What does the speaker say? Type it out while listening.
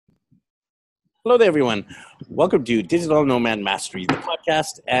Hello there, everyone. Welcome to Digital Nomad Mastery, the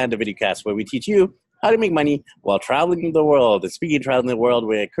podcast and the videocast where we teach you how to make money while traveling the world. And speaking of traveling the world,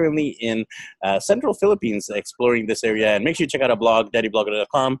 we're currently in central Philippines exploring this area. And make sure you check out our blog,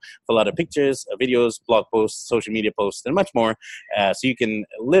 daddyblogger.com, for a lot of pictures, videos, blog posts, social media posts, and much more, so you can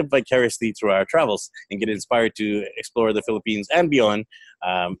live vicariously through our travels and get inspired to explore the Philippines and beyond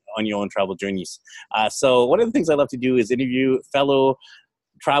on your own travel journeys. So one of the things I love to do is interview fellow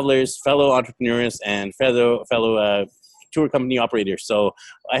travelers, fellow entrepreneurs, and fellow tour company operators. So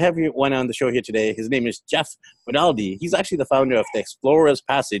I have one on the show here today. His name is Jeff Bonaldi. He's actually the founder of the Explorer's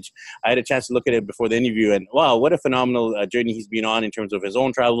Passage. I had a chance to look at it before the interview, and wow, what a phenomenal journey he's been on in terms of his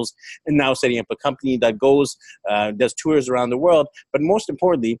own travels, and now setting up a company that does tours around the world. But most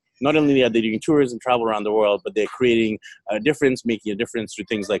importantly, not only are they doing tours and travel around the world, but they're creating a difference, making a difference through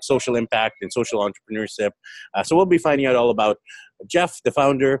things like social impact and social entrepreneurship. So we'll be finding out all about Jeff, the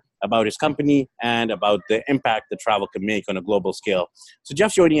founder, about his company, and about the impact that travel can make on a global scale. So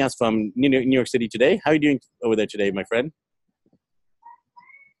Jeff's joining us from New York City today. How are you doing over there today, my friend?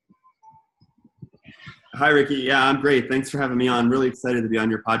 Hi, Ricky. Yeah, I'm great. Thanks for having me on. Really excited to be on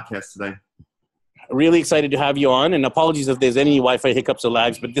your podcast today. Really excited to have you on, and apologies if there's any Wi-Fi hiccups or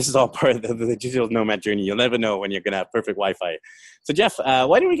lags, but this is all part of the digital nomad journey. You'll never know when you're going to have perfect Wi-Fi. So Jeff,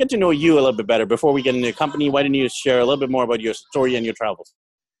 why don't we get to know you a little bit better before we get into the company? Why don't you share a little bit more about your story and your travels?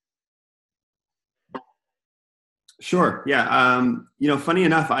 Sure. Yeah. Funny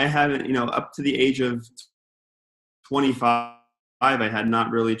enough, I haven't, up to the age of 25, I had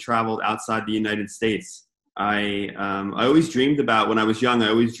not really traveled outside the United States. I always dreamed about, when I was young, I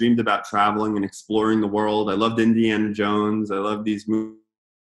always dreamed about traveling and exploring the world. I loved Indiana Jones. I loved these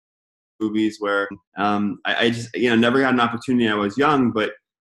movies where I just, never had an opportunity. I was young, but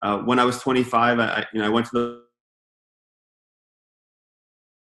when I was 25, I went to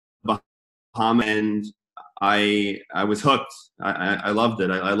the Bahamas and I was hooked. I loved it.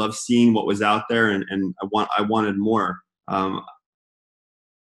 I loved seeing what was out there, and I wanted more.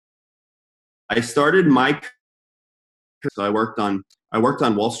 I started so I worked on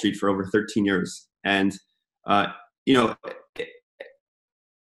Wall Street for over 13 years, and it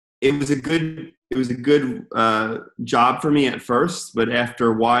was a good job for me at first, but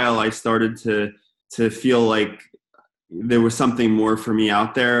after a while, I started to feel like there was something more for me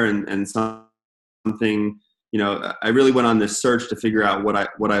out there, and something. I really went on this search to figure out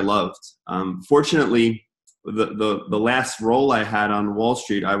what I loved. Fortunately, the last role I had on Wall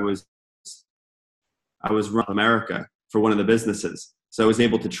Street, I was running America for one of the businesses. So I was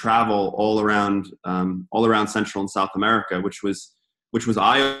able to travel all around Central and South America, which was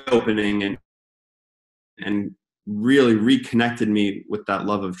eye-opening and really reconnected me with that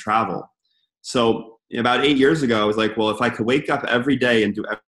love of travel. So about 8 years ago, I was like, well, if I could wake up every day and do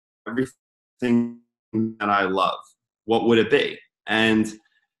everything that I love, what would it be? And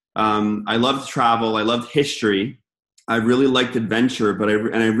I loved travel. I loved history. I really liked adventure, but I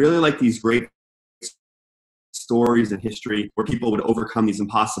really liked these great stories in history where people would overcome these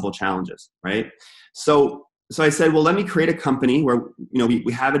impossible challenges, right? So I said, well, let me create a company where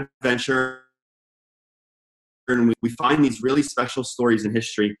we have adventure and we find these really special stories in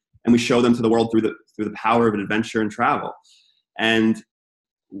history and we show them to the world through the power of adventure and travel. And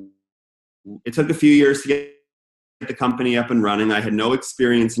it took a few years to get the company up and running. I had no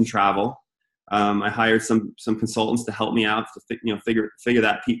experience in travel. I hired some consultants to help me out to figure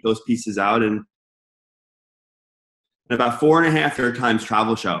those pieces out. And about 4.5 times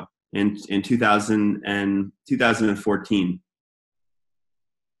travel show in 2014.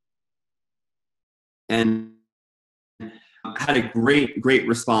 And had a great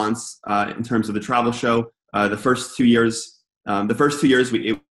response in terms of the travel show. The first 2 years,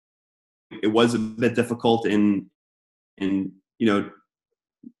 it was a bit difficult in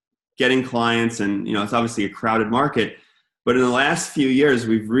getting clients, and it's obviously a crowded market. But in the last few years,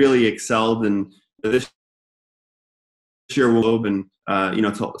 we've really excelled, and this year we'll open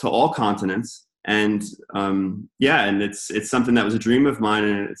to all continents. And and it's something that was a dream of mine,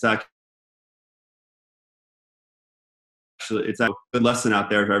 and it's actually a good lesson out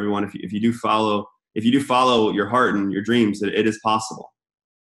there for everyone. If you do follow your heart and your dreams, it is possible.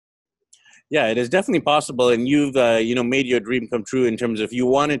 Yeah, it is definitely possible, and you've made your dream come true in terms of you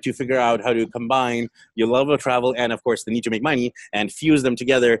wanted to figure out how to combine your love of travel and, of course, the need to make money and fuse them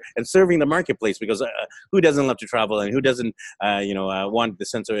together and serving the marketplace. Because who doesn't love to travel, and who doesn't want the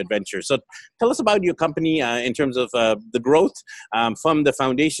sense of adventure? So, tell us about your company in terms of the growth from the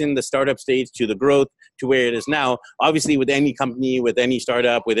foundation, the startup stage, to the growth to where it is now. Obviously, with any company, with any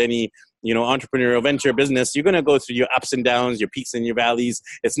startup, with any entrepreneurial venture business, you're going to go through your ups and downs, your peaks and your valleys.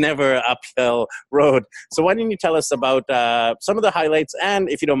 It's never an uphill road. So why don't you tell us about some of the highlights, and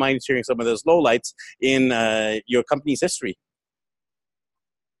if you don't mind sharing some of those lowlights in your company's history?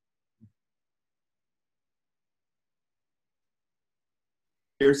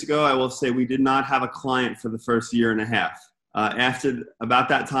 Years ago, I will say we did not have a client for the first year and a half. After about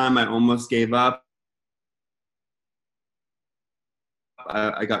that time, I almost gave up.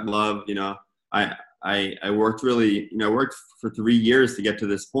 I got love, I worked really, worked for 3 years to get to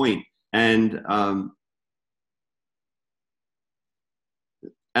this point. And I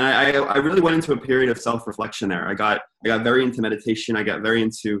really went into a period of self-reflection there. I got very into meditation. I got very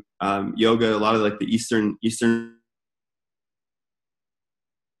into yoga, a lot of like the Eastern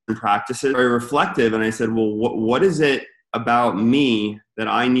practices. Very reflective, and I said, well, what is it about me that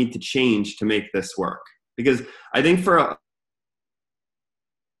I need to change to make this work? Because I think for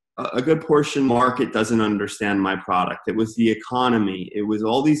a good portion market doesn't understand my product. It was the economy. It was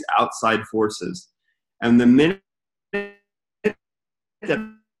all these outside forces. And the minute that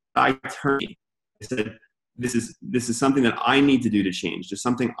I turned, I said, this is something that I need to do to change. There's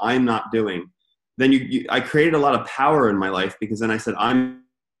something I'm not doing. Then I created a lot of power in my life, because then I said, I'm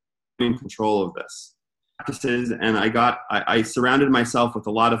in control of this. Practices, and I surrounded myself with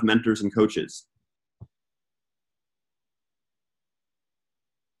a lot of mentors and coaches.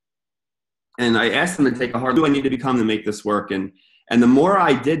 And I asked them to take a hard look. What do I need to become to make this work? And the more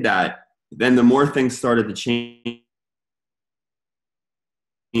I did that, then the more things started to change.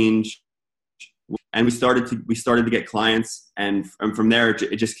 And we started to get clients, and from there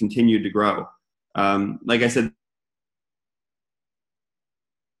it just continued to grow. Like I said,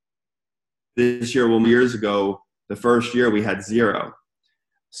 this year, years ago, the first year we had 0.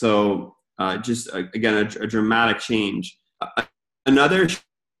 So just again, a dramatic change. Another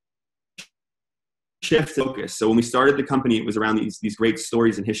shift in focus. So when we started the company, it was around these great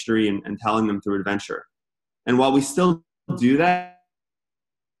stories in history and telling them through adventure. And while we still do that,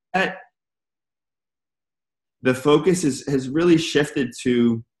 the focus has really shifted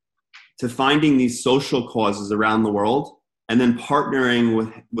to finding these social causes around the world, and then partnering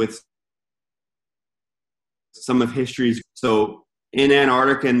with some of history's. So in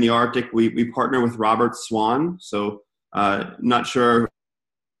Antarctica and the Arctic, we partner with Robert Swan. So not sure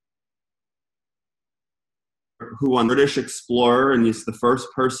who won, British explorer, and he's the first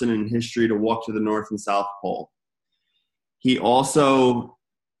person in history to walk to the North and South Pole. He also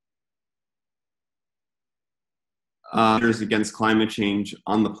against climate change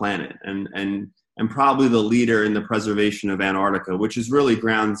on the planet, and probably the leader in the preservation of Antarctica, which is really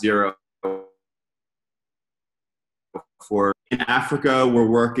ground zero for. In Africa, we're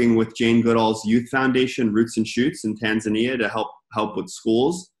working with Jane Goodall's youth foundation, Roots and Shoots, in Tanzania, to help with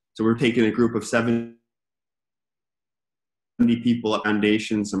schools. So we're taking a group of 70 people at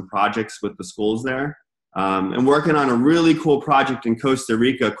foundations and projects with the schools there, and working on a really cool project in Costa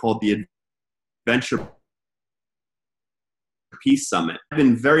Rica called the Adventure Peace Summit. I've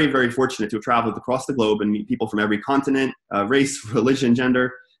been very, very fortunate to have traveled across the globe and meet people from every continent, race, religion,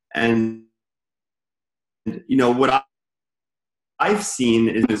 gender. And, what I've seen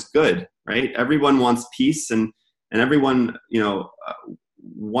is good, right? Everyone wants peace, and everyone,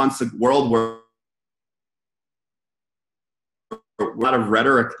 wants a world where a lot of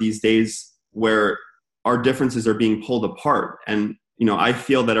rhetoric these days where our differences are being pulled apart. And, I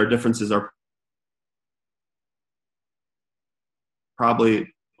feel that our differences are probably,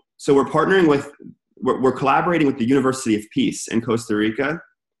 so we're collaborating with the University of Peace in Costa Rica,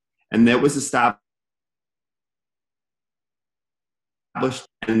 and that was established,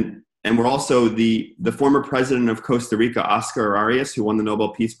 and we're also the former president of Costa Rica, Oscar Arias, who won the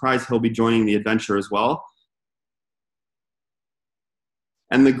Nobel Peace Prize. He'll be joining the adventure as well.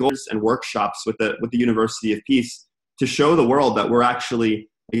 And the goals and workshops with the University of Peace to show the world that we're actually,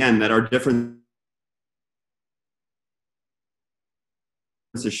 again, that our differences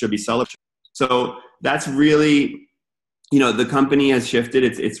should be celebrated. So that's really, the company has shifted.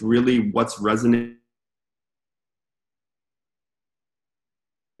 It's really what's resonating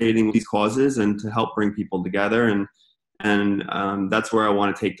with these causes, and to help bring people together. And that's where I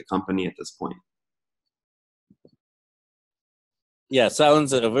want to take the company at this point. Yeah,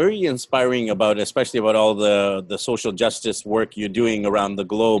 sounds very inspiring, especially about all the social justice work you're doing around the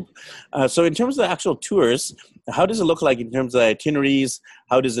globe. So in terms of the actual tours, how does it look like in terms of itineraries?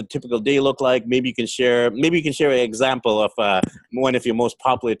 How does a typical day look like? Maybe you can share an example of one of your most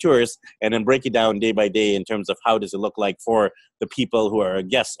popular tours, and then break it down day by day in terms of how does it look like for the people who are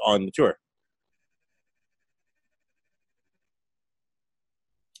guests on the tour.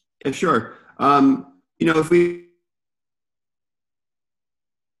 Yeah, sure.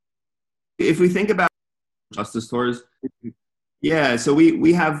 If we think about justice tours, yeah. So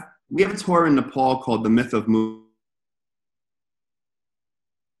we have a tour in Nepal called the Myth of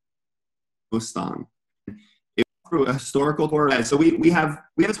Mustang. Through a historical tour. Yeah, so we have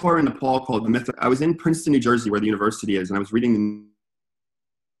a tour in Nepal called the Myth. I was in Princeton, New Jersey, where the university is, and I was reading the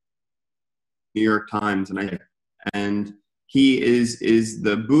New York Times, and he is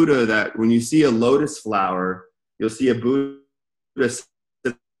the Buddha that when you see a lotus flower, you'll see a Buddha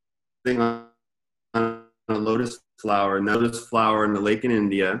sitting on a lotus flower, and the lotus flower in the lake in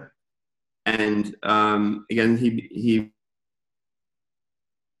India. And again, he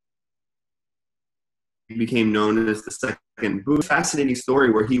became known as the second Buddha. Fascinating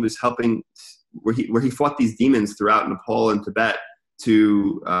story where he was helping, where he fought these demons throughout Nepal and Tibet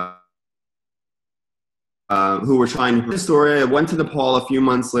to who were trying to. This story, I went to Nepal a few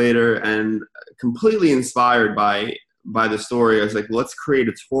months later, and completely inspired by the story, I was like, well, let's create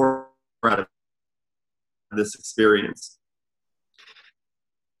a tour out of this experience.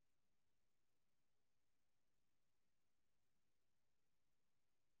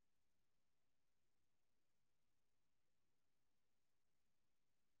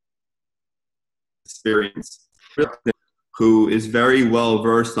 Who is very well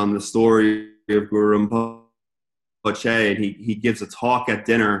versed on the story of Guru Rinpoche, and he gives a talk at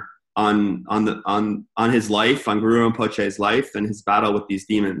dinner on his life, on Guru Rinpoche's life and his battle with these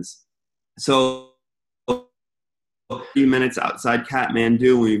demons. So a few minutes outside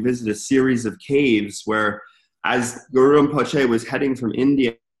Kathmandu, we visited a series of caves where, as Guru Rinpoche was heading from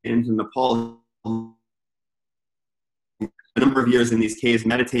India into Nepal, a number of years in these caves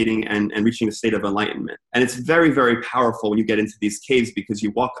meditating and reaching a state of enlightenment. And it's very, very powerful when you get into these caves, because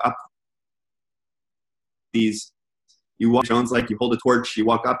you walk up sounds like you hold a torch, you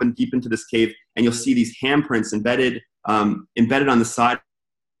walk up and deep into this cave, and you'll see these handprints embedded on the side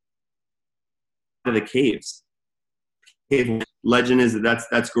of the caves. Cave legend is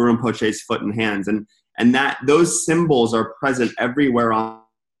that's Guru Rinpoche's foot and hands, and that those symbols are present everywhere on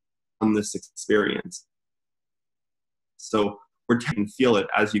this experience. So we're taking feel it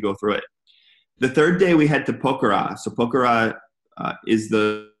as you go through it. The third day we head to Pokhara. So Pokhara is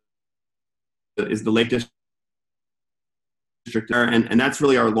the Lake District, and that's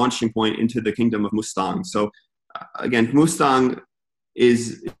really our launching point into the kingdom of Mustang. So again, Mustang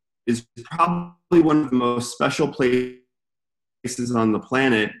is probably one of the most special places on the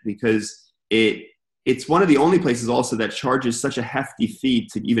planet, because it's one of the only places also that charges such a hefty fee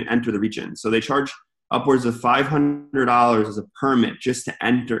to even enter the region. So they charge upwards of $500 as a permit just to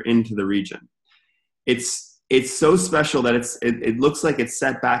enter into the region. It's so special that it looks like it's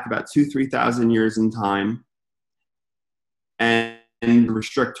set back about 2,000-3,000 years in time, and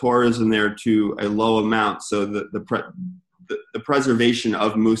restrict tourism there to a low amount, so the preservation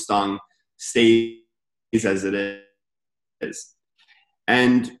of Mustang stays as it is.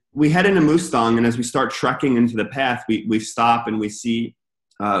 And we head into Mustang, and as we start trekking into the path, we stop and we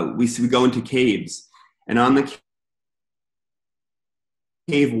go into caves. And on the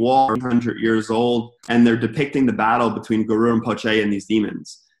cave wall, 100 years old, and they're depicting the battle between Guru Rinpoche and these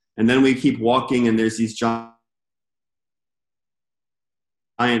demons. And then we keep walking, and there's these giant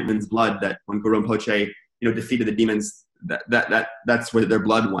men's blood that when Guru Rinpoche, defeated the demons, that's where their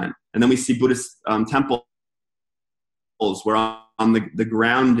blood went. And then we see Buddhist temples where on the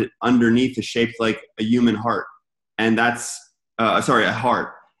ground underneath is shaped like a human heart, and that's a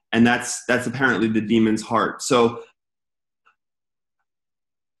heart. And that's apparently the demon's heart. So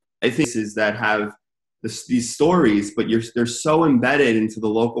I think is that have these stories, but they're so embedded into the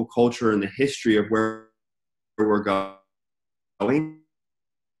local culture and the history of where we're going,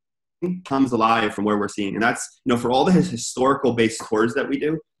 comes alive from where we're seeing. And that's, for all the historical based tours that we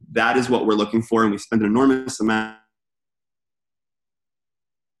do, that is what we're looking for. And we spend an enormous amount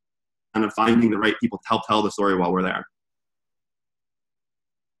of finding the right people to help tell the story while we're there.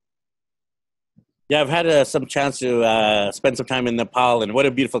 Yeah, I've had some chance to spend some time in Nepal, and what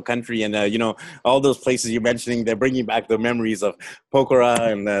a beautiful country. And, all those places you're mentioning, they're bringing back the memories of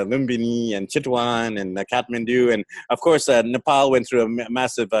Pokhara and Lumbini and Chitwan and Kathmandu. And, of course, Nepal went through a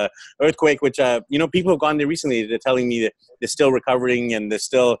massive earthquake, which, people have gone there recently. They're telling me that they're still recovering and they're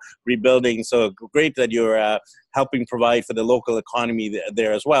still rebuilding. So great that you're helping provide for the local economy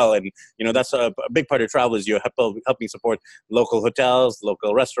there as well. And, that's a big part of travel, is you're helping support local hotels,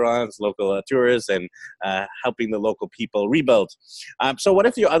 local restaurants, local tourists, and helping the local people rebuild. So one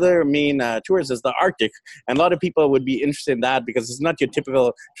of your other main tours is the Arctic. And a lot of people would be interested in that because it's not your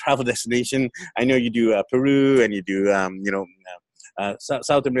typical travel destination. I know you do Peru and you do,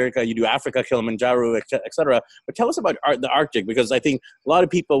 South America, you do Africa, Kilimanjaro, etc. But tell us about the Arctic, because I think a lot of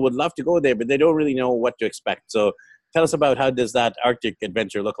people would love to go there, but they don't really know what to expect. So tell us about how does that Arctic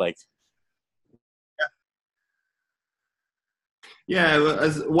adventure look like? Yeah,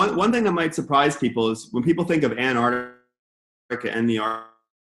 as one thing that might surprise people is when people think of Antarctica and the Arctic,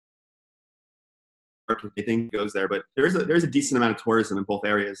 they think it goes there, but there's a decent amount of tourism in both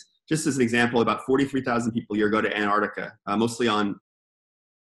areas. Just as an example, about 43,000 people a year go to Antarctica, mostly on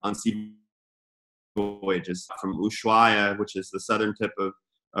sea voyages from Ushuaia, which is the southern tip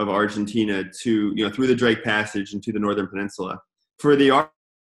of Argentina, to through the Drake Passage and to the Northern Peninsula. For the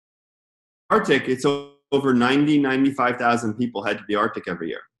Arctic, it's over 95,000 people head to the Arctic every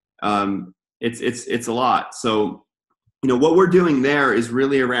year. It's a lot. So, what we're doing there is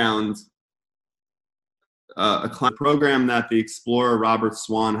really around a program that the explorer Robert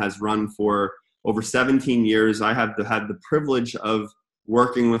Swan has run for over 17 years. I have had the privilege of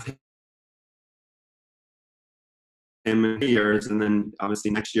working with him in years, and then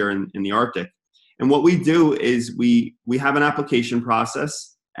obviously next year in the Arctic. And what we do is we have an application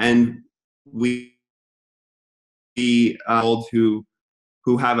process, and we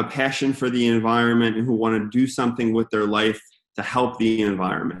who have a passion for the environment and who want to do something with their life to help the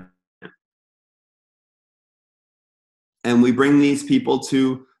environment. And we bring these people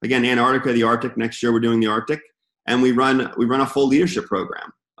to, again, Antarctica, the Arctic. Next year we're doing the Arctic, and we run a full leadership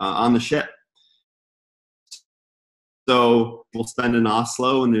program on the ship. So we'll spend in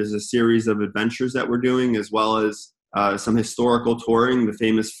Oslo, and there's a series of adventures that we're doing, as well as some historical touring. The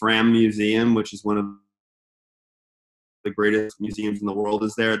famous Fram Museum, which is one of the greatest museums in the world,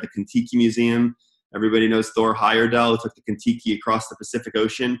 is there. The Kon-Tiki Museum. Everybody knows Thor Heyerdahl, who took the Kon-Tiki across the Pacific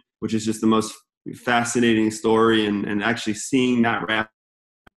Ocean, which is just the most fascinating story. And actually seeing that raft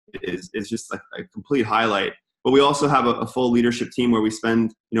is just a complete highlight. But we also have a full leadership team where we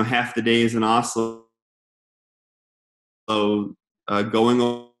spend half the days in Oslo,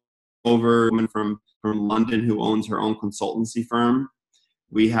 going over a woman from London who owns her own consultancy firm.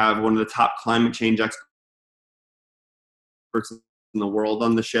 We have one of the top climate change experts in the world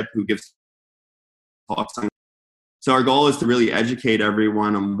on the ship who gives talks on. So our goal is to really educate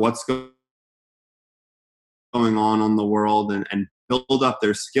everyone on what's going on in the world, and build up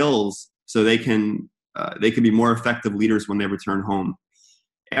their skills so they can be more effective leaders when they return home.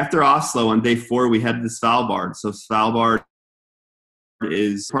 After Oslo, on day 4, we headed to Svalbard. So Svalbard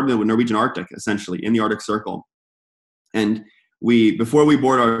is part of the Norwegian Arctic, essentially, in the Arctic Circle. And before we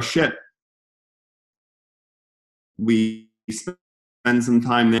board our ship, we spend some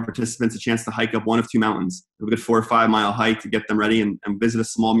time there, participants a chance to hike up one of 2 mountains. We get a 4 or 5 mile hike to get them ready, and visit a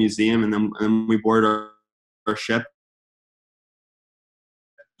small museum, and then we board our ship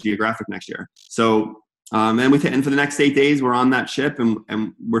Geographic next year. So and for the next 8 days we're on that ship, and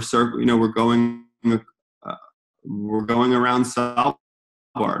we're going around Svalbard,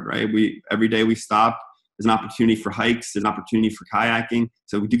 right? Every day we stop. There's an opportunity for hikes. There's an opportunity for kayaking.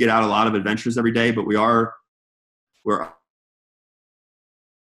 So we do get out a lot of adventures every day, but we're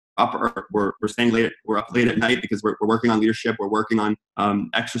staying late. We're up late at night because we're working on leadership. We're working on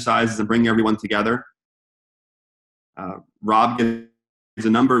exercises and bringing everyone together. Rob gives a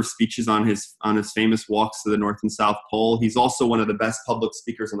number of speeches on his famous walks to the North and South Pole. He's also one of the best public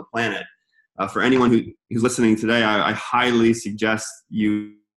speakers on the planet. For anyone who's listening today, I highly suggest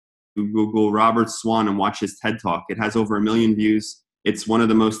you Google Robert Swan and watch his TED Talk. It has over 1 million views. It's one of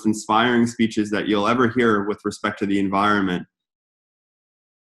the most inspiring speeches that you'll ever hear with respect to the environment.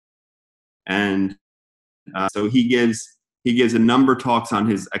 And so he gives a number of talks on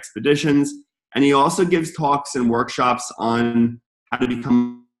his expeditions, and he also gives talks and workshops on how to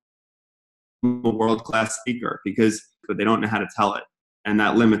become a world-class speaker, but they don't know how to tell it, and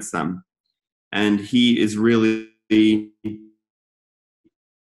that limits them. And he is really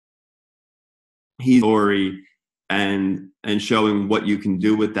story and showing what you can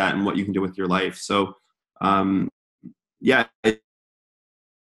do with that and what you can do with your life. So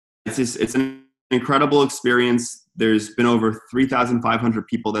it's an incredible experience. There's been over 3,500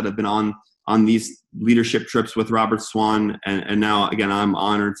 people that have been on these leadership trips with Robert Swan, and now again I'm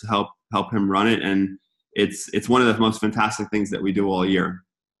honored to help him run it, and it's one of the most fantastic things that we do all year.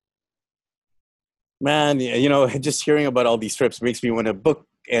 Man, just hearing about all these trips makes me want to book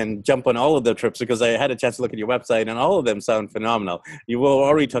and jump on all of the trips, because I had a chance to look at your website, and all of them sound phenomenal. You've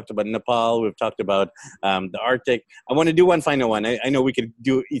already talked about Nepal. We've talked about the Arctic. I want to do one final one. I know we could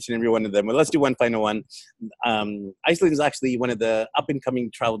do each and every one of them, but let's do one final one. Iceland is actually one of the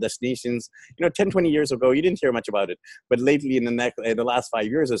up-and-coming travel destinations. 10, 20 years ago, you didn't hear much about it. But lately, in the last 5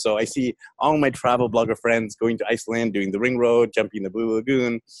 years or so, I see all my travel blogger friends going to Iceland, doing the Ring Road, jumping the Blue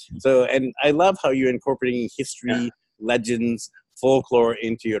Lagoon. So, and I love how you're incorporating history, legends, folklore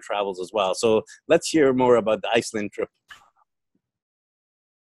into your travels as well. So let's hear more about the Iceland trip.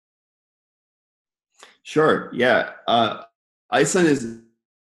 Sure. Yeah. Iceland is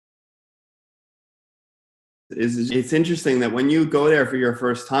it's interesting that when you go there for your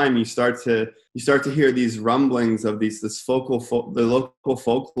first time, you start to hear these rumblings of the local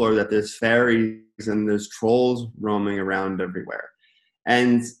folklore, that there's fairies and there's trolls roaming around everywhere.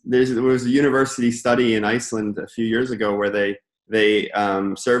 And there was a university study in Iceland a few years ago where they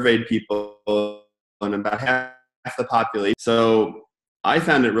surveyed people, and about half the population. So I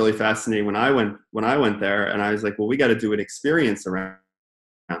found it really fascinating when I went there, and I was like, well, we got to do an experience around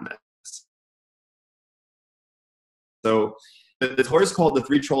this. So the tour is called The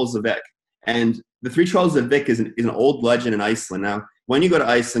Three Trolls of Vik. And The Three Trolls of Vik is an old legend in Iceland. Now, when you go to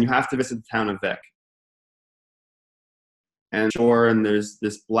Iceland, you have to visit the town of Vik. And shore, and there's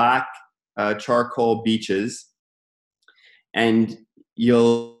this black charcoal beaches, and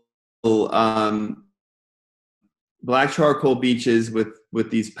black charcoal beaches with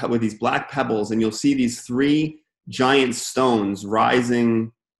these black pebbles, and you'll see these three giant stones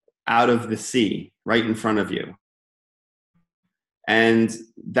rising out of the sea right in front of you. And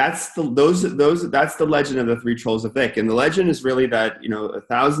that's the legend of the Three Trolls of Vik. And the legend is really that,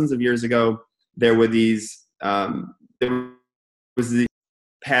 thousands of years ago, there were these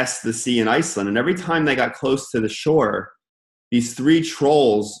past the sea in Iceland, and every time they got close to the shore, these three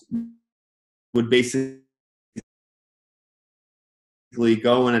trolls would basically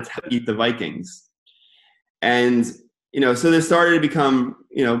go and eat the Vikings. And so there started to become,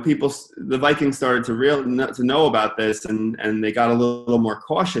 the Vikings started to know about this, and they got a little more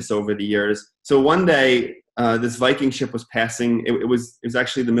cautious over the years. So one day, this Viking ship was passing. It was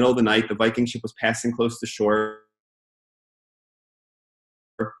actually the middle of the night. The Viking ship was passing close to shore.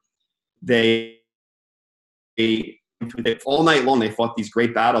 They all night long, they fought these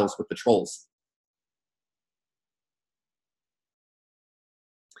great battles with the trolls.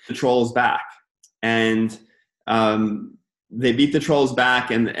 The trolls back, and they beat the trolls back,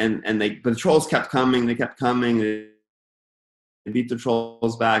 but the trolls kept coming. They kept coming. They beat the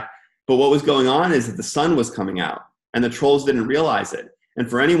trolls back. But what was going on is that the sun was coming out, and the trolls didn't realize it. And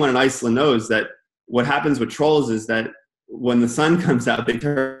for anyone in Iceland knows that what happens with trolls is that when the sun comes out, they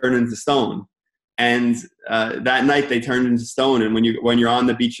turn into stone. And that night they turned into stone. And when you're on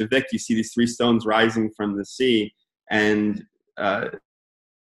the beach of Vik, you see these three stones rising from the sea, and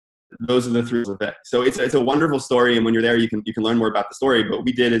those are the Three Trolls of Vik. So it's a wonderful story, and when you're there, you can learn more about the story. But what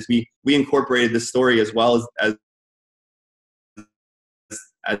we did is we incorporated this story as well as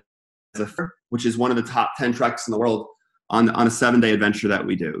which is one of the top 10 treks in the world on a 7-day adventure that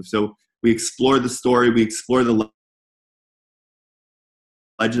we do. So we explore the story, we explore the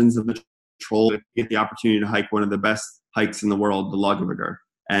legends of the troll. We get the opportunity to hike one of the best hikes in the world, the Lagavögur.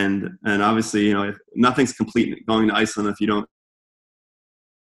 And obviously, nothing's complete going to Iceland if you don't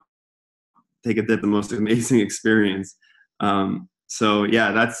take a dip. The most amazing experience. So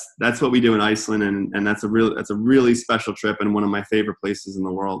yeah, that's what we do in Iceland, and that's a really special trip and one of my favorite places in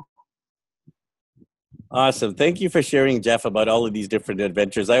the world. Awesome. Thank you for sharing, Jeff, about all of these different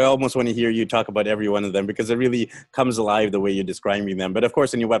adventures. I almost want to hear you talk about every one of them, because it really comes alive the way you're describing them. But of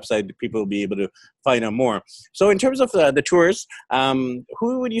course, on your website, people will be able to find out more. So in terms of the tours,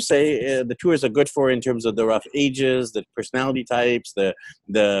 who would you say the tours are good for in terms of the rough ages, the personality types,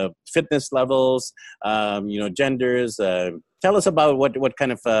 the fitness levels, genders? Tell us about what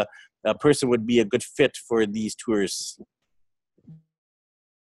kind of a person would be a good fit for these tours.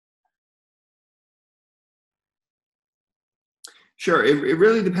 Sure. It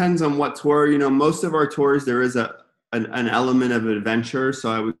really depends on what tour. Most of our tours, there is an element of adventure.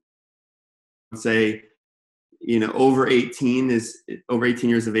 So I would say, over 18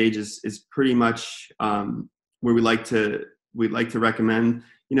 years of age is pretty much where we'd like to recommend.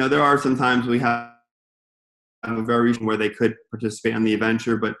 There are some times we have a variation where they could participate in the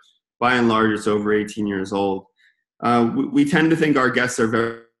adventure, but by and large, it's over 18 years old. We tend to think our guests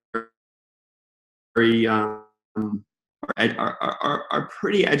are very are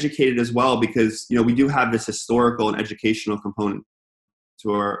pretty educated as well, because we do have this historical and educational component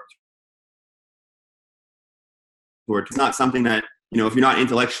to our tour. It's not something that if you're not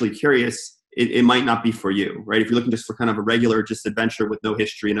intellectually curious, it might not be for you, right? If you're looking just for kind of a regular just adventure with no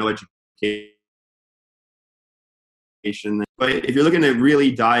history, no education. But if you're looking to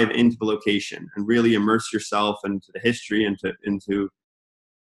really dive into the location and really immerse yourself into the history, into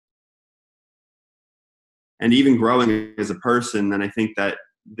and even growing as a person, then I think that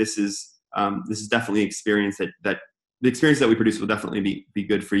this is definitely experience that the experience that we produce will definitely be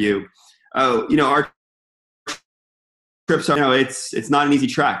good for you. Our trips are, it's not an easy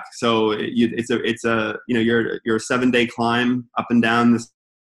trek. So you're a 7-day climb up and down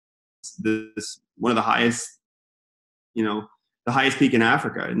this one of the highest, the highest peak in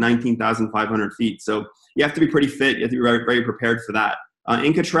Africa, 19,500 feet. So you have to be pretty fit. You have to be very, very prepared for that.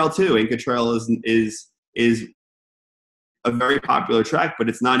 Inca Trail too. Inca Trail is a very popular trek, but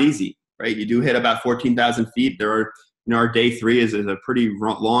it's not easy, right? You do hit about 14,000 feet. There are, our day 3 is a pretty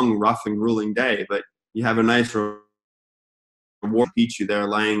long, rough and grueling day, but you have a nice reward beach you there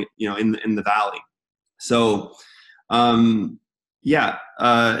laying, in the valley. So, and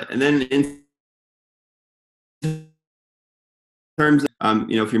then in terms of,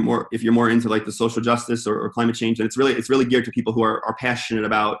 if you're more into like the social justice or climate change, and it's really geared to people who are passionate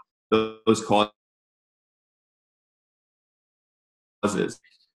about those causes.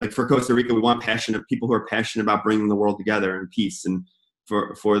 Like for Costa Rica, we want people who are passionate about bringing the world together and peace. And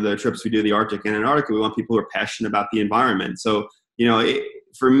for the trips we do, the Arctic and Antarctica, we want people who are passionate about the environment. So,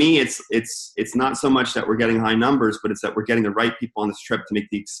 for me, it's not so much that we're getting high numbers, but it's that we're getting the right people on this trip to make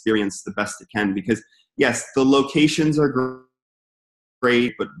the experience the best it can. Because yes, the locations are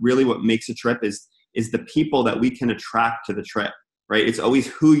great, but really what makes a trip is the people that we can attract to the trip, right? It's always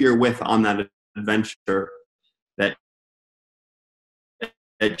who you're with on that adventure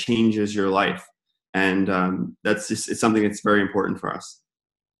that changes your life. And it's something that's very important for us.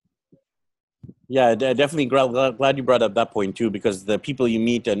 Yeah, definitely glad you brought up that point too, because the people you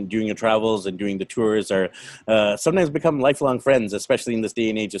meet and during your travels and during the tours are sometimes become lifelong friends, especially in this day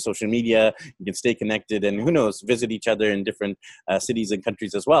and age of social media. You can stay connected and who knows, visit each other in different cities and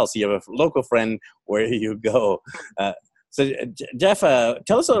countries as well. So you have a local friend where you go. So Jeff,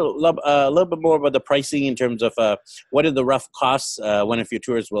 tell us a little bit more about the pricing in terms of what are the rough costs one of your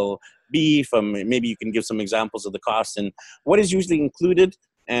tours will be. Maybe you can give some examples of the costs and what is usually included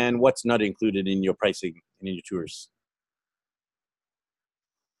and what's not included in your pricing and in your tours.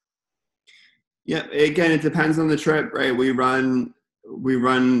 Yeah, again, it depends on the trip, right? We run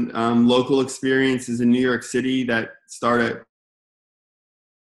local experiences in New York City that start at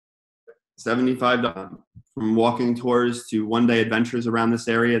 $75 from walking tours to one-day adventures around this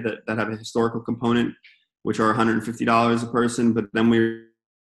area that have a historical component, which are $150 a person. But then we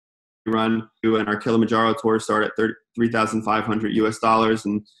run and our Kilimanjaro tours start at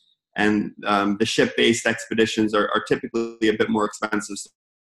 $3,500 and the ship-based expeditions are typically a bit more expensive,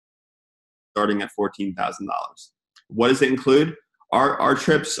 starting at $14,000. What does it include? Our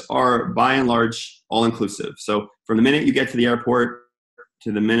trips are by and large all-inclusive. So from the minute you get to the airport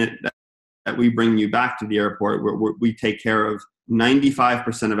to the minute that we bring you back to the airport, we take care of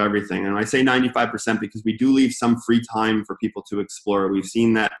 95% of everything. And I say 95% because we do leave some free time for people to explore. We've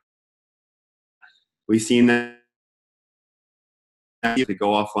seen that to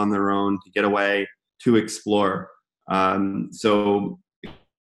go off on their own, to get away, to explore. So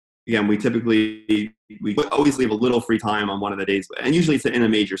again, we always leave a little free time on one of the days, and usually it's in a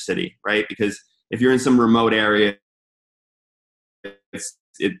major city, right? Because if you're in some remote area,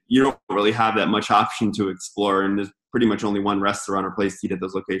 you don't really have that much option to explore, and there's pretty much only one restaurant or place to eat at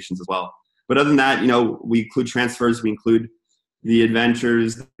those locations as well. But other than that, we include transfers, we include the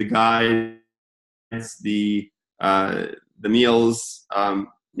adventures, the guides, the meals.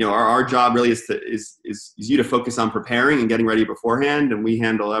 Our job really is you to focus on preparing and getting ready beforehand, and we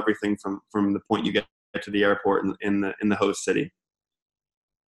handle everything from the point you get to the airport in the host city.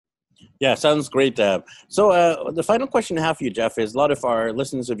 Yeah, sounds great. So the final question I have for you, Jeff, is a lot of our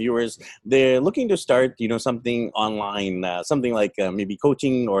listeners and viewers, they're looking to start, something online, something like maybe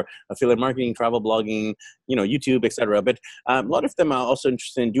coaching or affiliate marketing, travel blogging, YouTube, etc. But a lot of them are also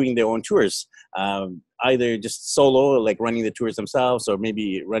interested in doing their own tours, either just solo, like running the tours themselves, or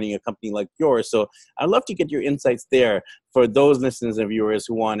maybe running a company like yours. So I'd love to get your insights there for those listeners and viewers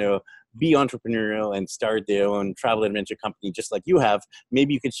who want to be entrepreneurial and start their own travel adventure company just like you have.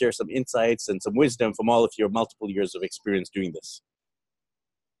 Maybe you could share some insights and some wisdom from all of your multiple years of experience doing this.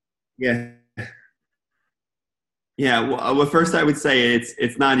 Yeah. Well, first I would say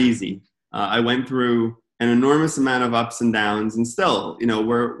it's not easy. I went through an enormous amount of ups and downs, and still,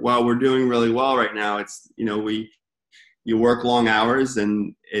 while we're doing really well right now, it's, you work long hours,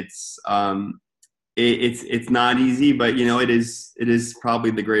 and it's, it's not easy, but it is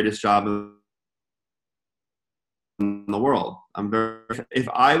probably the greatest job in the world. If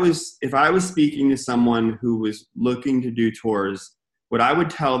I was speaking to someone who was looking to do tours, what I would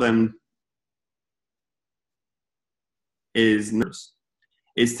tell them is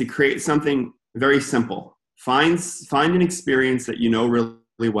to create something very simple. Find an experience that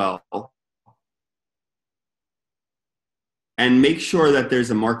really well, and make sure that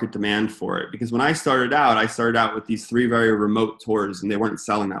there's a market demand for it. Because when I started out with these 3 very remote tours, and they weren't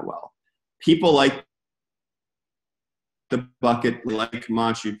selling that well. People like the bucket, they like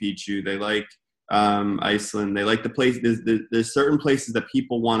Machu Picchu, they like Iceland, they like the place. There's certain places that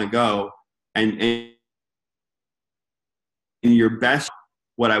people want to go, and in your best,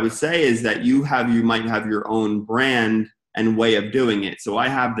 what I would say is that you might have your own brand and way of doing it. So I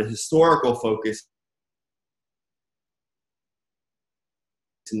have the historical focus,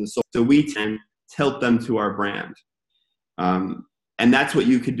 so we can tilt them to our brand, and that's what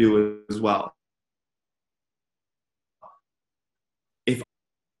you could do as well.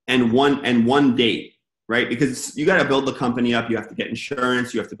 And one date, right? Because you got to build the company up. You have to get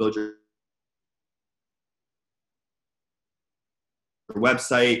insurance. You have to build your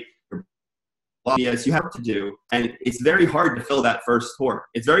website. Yes, you have to do. And it's very hard to fill that first tour.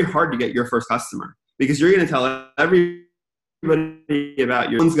 It's very hard to get your first customer, because you're going to tell everybody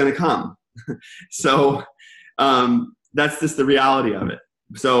about one's going to come. So that's just the reality of it.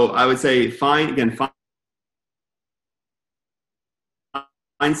 So I would say find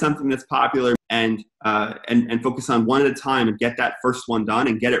something that's popular, and focus on one at a time, and get that first one done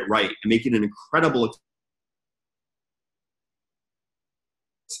and get it right, and make it an incredible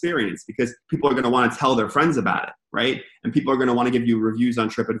experience, because people are going to want to tell their friends about it, right? And people are going to want to give you reviews on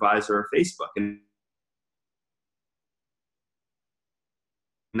TripAdvisor or Facebook. And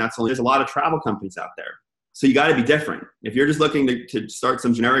there's a lot of travel companies out there. So you got to be different. If you're just looking to start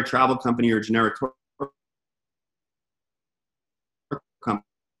some generic travel company or generic tour company,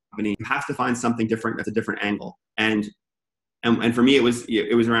 you have to find something different that's a different angle. And for me, it was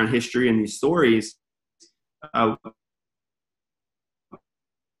around history and these stories. What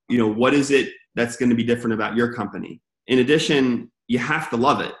is it that's going to be different about your company? In addition, you have to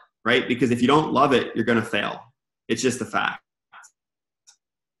love it, right? Because if you don't love it, you're going to fail. It's just a fact.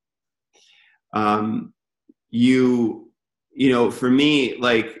 For me,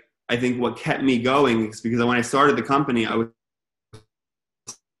 like, I think what kept me going is because when I started the company, I was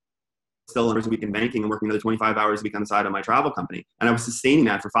still hours a week in banking and working another 25 hours a week on the side of my travel company. And I was sustaining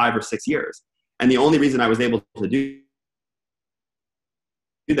that for 5 or 6 years. And the only reason I was able to do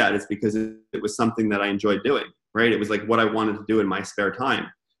that is because it was something that I enjoyed doing, right? It was like what I wanted to do in my spare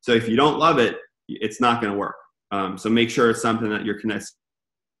time. So if you don't love it, it's not going to work. So make sure it's something that you're connected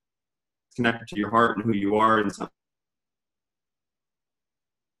to your heart and who you are, and something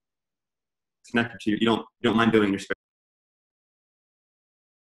connected to you don't mind doing your spare.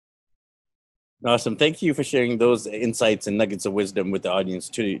 Awesome. Thank you for sharing those insights and nuggets of wisdom with the audience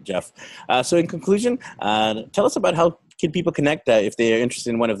too, Jeff. So in conclusion, tell us about how can people connect if they are interested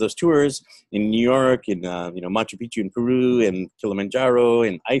in one of those tours in New York, in Machu Picchu in Peru, and Kilimanjaro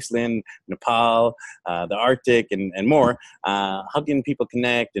in Iceland, Nepal, the Arctic, and more. How can people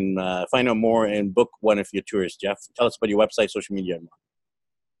connect and find out more and book one of your tours, Jeff? Tell us about your website, social media, and more.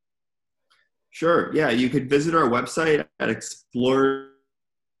 Sure. Yeah, you could visit our website at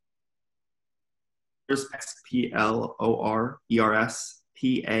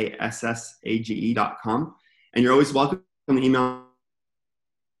explorerspassage.com, and you're always welcome to email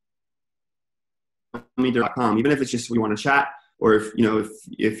me.com, even if it's just we want to chat, or if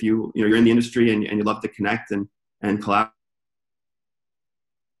you're in the industry and you love to connect and collaborate.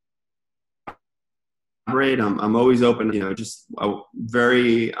 I'm always open. I'm a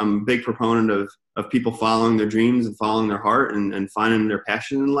big proponent of people following their dreams and following their heart and finding their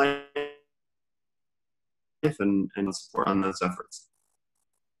passion in life, and support on those efforts.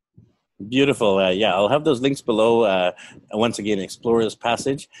 Beautiful. I'll have those links below. Once again, Explorers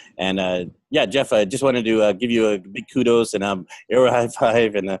Passage. And Jeff, I just wanted to give you a big kudos and air high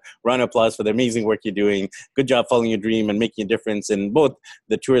five and a round of applause for the amazing work you're doing. Good job following your dream and making a difference in both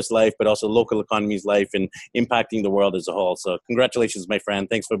the tourist life, but also local economy's life and impacting the world as a whole. So congratulations, my friend.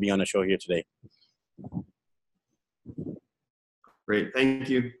 Thanks for being on the show here today. Great. Thank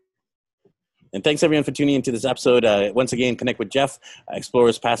you. And thanks, everyone, for tuning into this episode. Once again, connect with Jeff,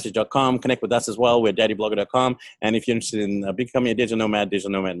 explorerspassage.com. Connect with us as well. We're daddyblogger.com. And if you're interested in becoming a digital nomad,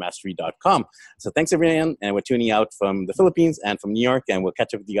 digitalnomadmastery.com. So thanks, everyone. And we're tuning out from the Philippines and from New York. And we'll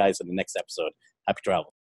catch up with you guys in the next episode. Happy travel.